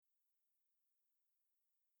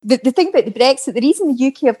the thing about the Brexit, the reason the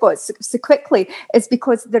UK have got so quickly is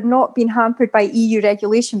because they're not being hampered by EU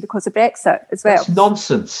regulation because of Brexit as well. That's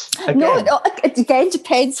nonsense. Again. No, it again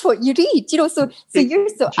depends what you read. You know, so you're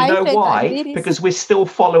so. Do you know why? Because we're still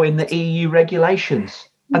following the EU regulations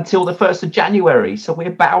until the 1st of January, so we're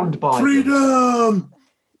bound by freedom.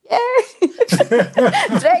 Yeah.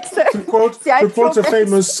 Brexit. To quote a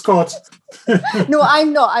famous Scot. No,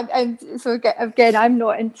 I'm not. I'm so again. I'm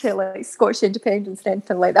not into like Scottish independence or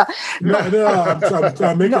anything like that.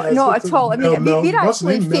 I'm making not at all. I mean, we're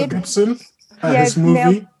actually Mel Gibson his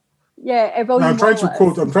movie. I'm trying to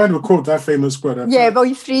quote that famous quote.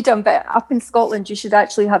 Well, freedom, but up in Scotland, you should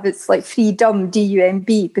actually have it's like freedom,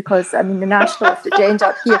 DUMB, because I mean the national agenda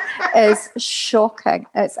up here is shocking.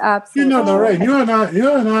 It's absolutely. Lorraine, you and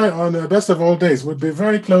I on the best of all days would be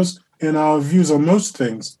very close in our views on most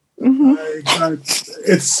things. Mm-hmm.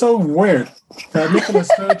 It's so weird that Nicola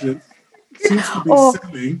Sturgeon seems to be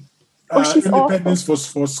selling independence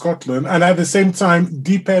for Scotland, and at the same time,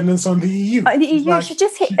 dependence on the EU. The EU, like, she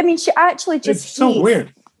actually just it's so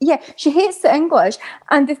weird. Yeah, she hates the English.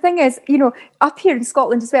 And the thing is, up here in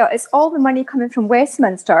Scotland as well, it's all the money coming from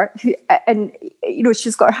Westminster,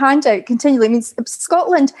 she's got her hand out continually. I mean, if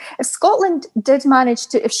Scotland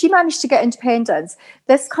if she managed to get independence,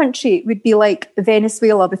 this country would be like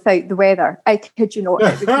Venezuela without the weather. I kid you not.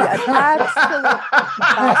 It would be an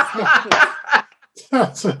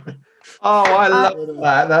absolute Oh, I love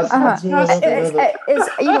that.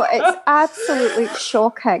 It's absolutely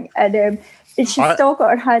shocking. And she's still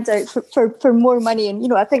got her hand out for more money.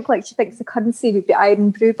 And, I think she thinks the currency would be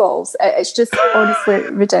iron brew balls. It's just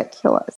honestly ridiculous.